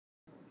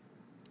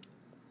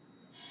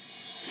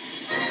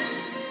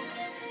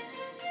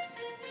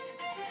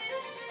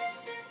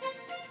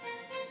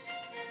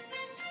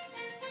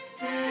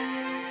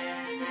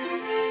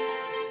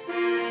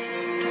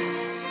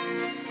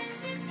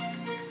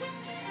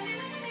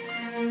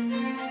For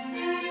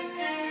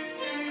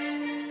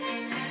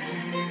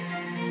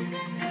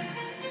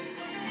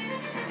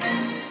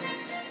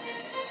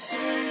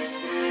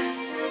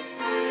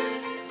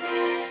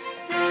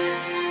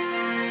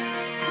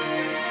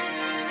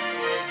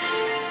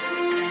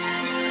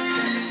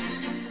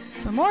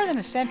more than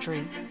a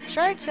century,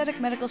 Shaare Zedek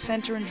Medical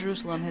Center in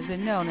Jerusalem has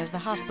been known as the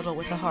hospital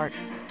with the heart.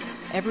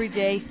 Every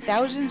day,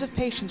 thousands of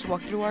patients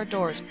walk through our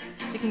doors,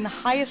 seeking the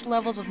highest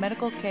levels of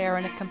medical care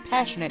in a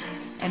compassionate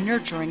and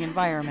nurturing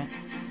environment.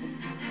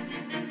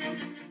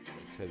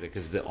 Zedek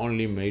is the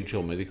only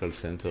major medical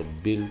center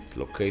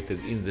located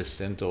in the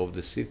center of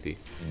the city.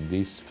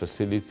 This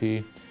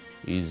facility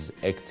is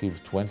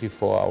active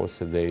 24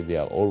 hours a day. They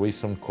are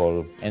always on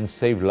call and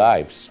save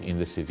lives in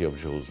the city of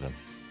Jerusalem.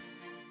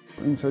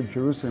 Inside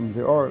Jerusalem,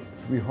 there are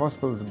 3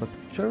 hospitals, but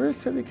Shaare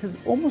Zedek has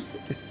almost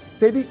a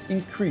steady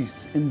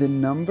increase in the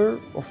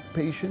number of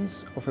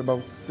patients of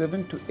about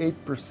 7 to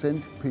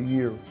 8% per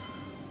year,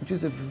 which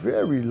is a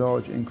very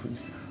large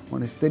increase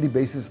on a steady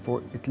basis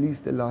for at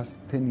least the last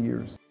 10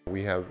 years.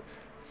 We have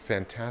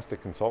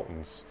fantastic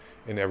consultants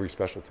in every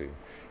specialty,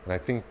 and I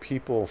think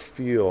people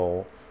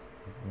feel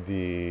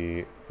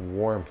the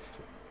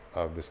warmth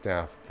of the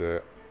staff,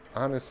 the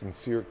honest,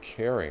 sincere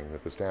caring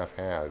that the staff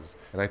has.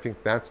 And I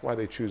think that's why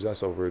they choose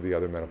us over the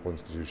other medical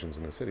institutions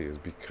in the city, is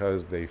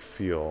because they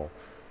feel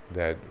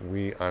that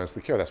we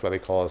honestly care. That's why they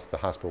call us the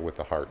hospital with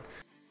the heart.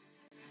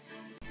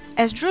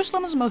 As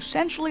Jerusalem's most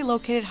centrally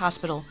located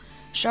hospital,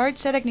 Shaare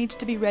Zedek needs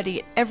to be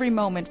ready at every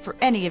moment for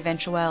any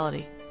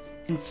eventuality.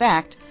 In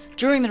fact,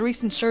 during the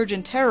recent surge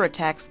in terror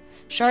attacks,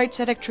 Shaare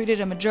Zedek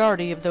treated a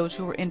majority of those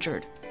who were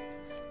injured.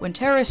 When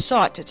terrorists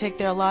sought to take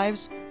their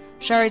lives,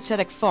 Shaare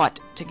Zedek fought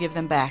to give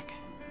them back.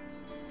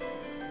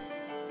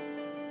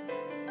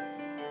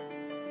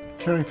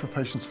 Caring for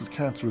patients with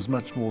cancer is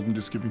much more than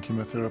just giving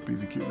chemotherapy.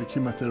 The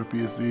chemotherapy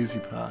is the easy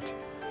part.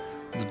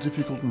 The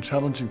difficult and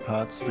challenging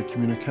parts are the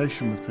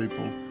communication with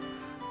people,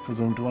 for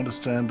them to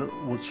understand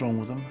what's wrong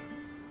with them,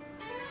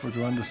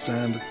 to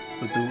understand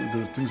that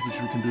there are things which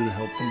we can do to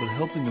help them, but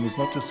helping them is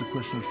not just a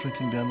question of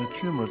shrinking down the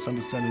tumour, it's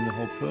understanding the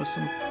whole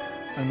person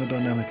and the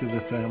dynamic of their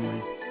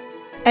family.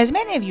 As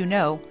many of you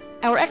know,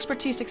 our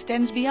expertise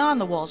extends beyond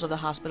the walls of the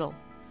hospital.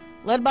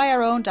 Led by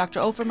our own Dr.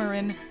 Ofer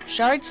Marin,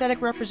 Shaare Zedek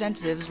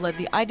representatives led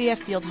the IDF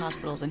field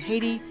hospitals in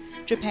Haiti,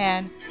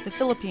 Japan, the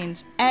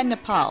Philippines, and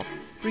Nepal,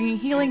 bringing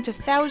healing to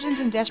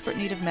thousands in desperate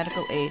need of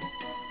medical aid.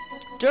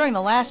 During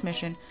the last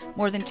mission,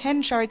 more than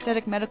 10 Shaare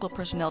Zedek medical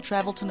personnel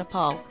traveled to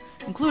Nepal,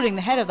 including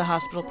the head of the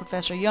hospital,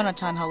 Professor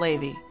Yonatan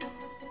Halevi.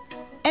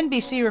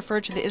 NBC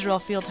referred to the Israel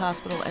Field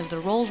Hospital as the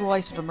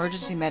Rolls-Royce of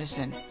emergency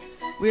medicine.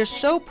 We are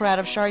so proud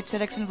of Shaare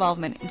Zedek's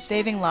involvement in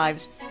saving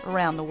lives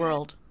around the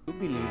world. We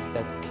believe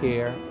that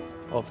care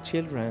of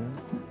children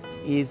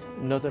is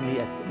not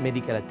only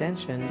medical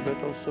attention,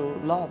 but also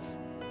love.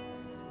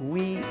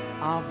 We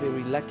are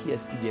very lucky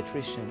as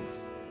pediatricians.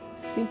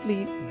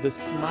 Simply the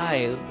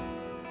smile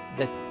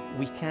that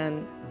we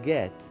can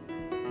get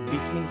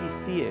between his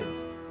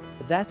tears,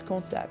 that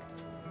contact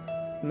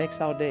makes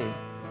our day.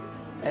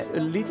 A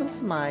little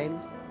smile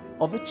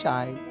of a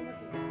child,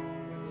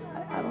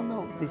 I don't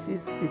know, this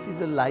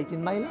is a light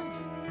in my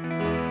life.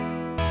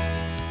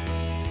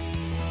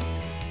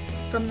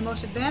 From the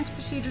most advanced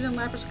procedures in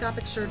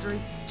laparoscopic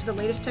surgery to the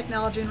latest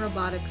technology in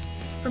robotics,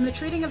 from the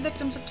treating of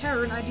victims of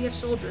terror and IDF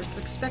soldiers to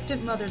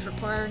expectant mothers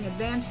requiring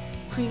advanced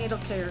prenatal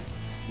care,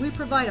 we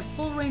provide a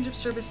full range of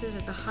services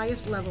at the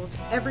highest level to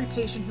every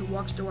patient who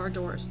walks through our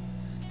doors.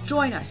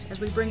 Join us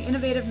as we bring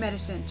innovative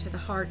medicine to the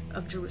heart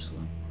of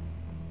Jerusalem.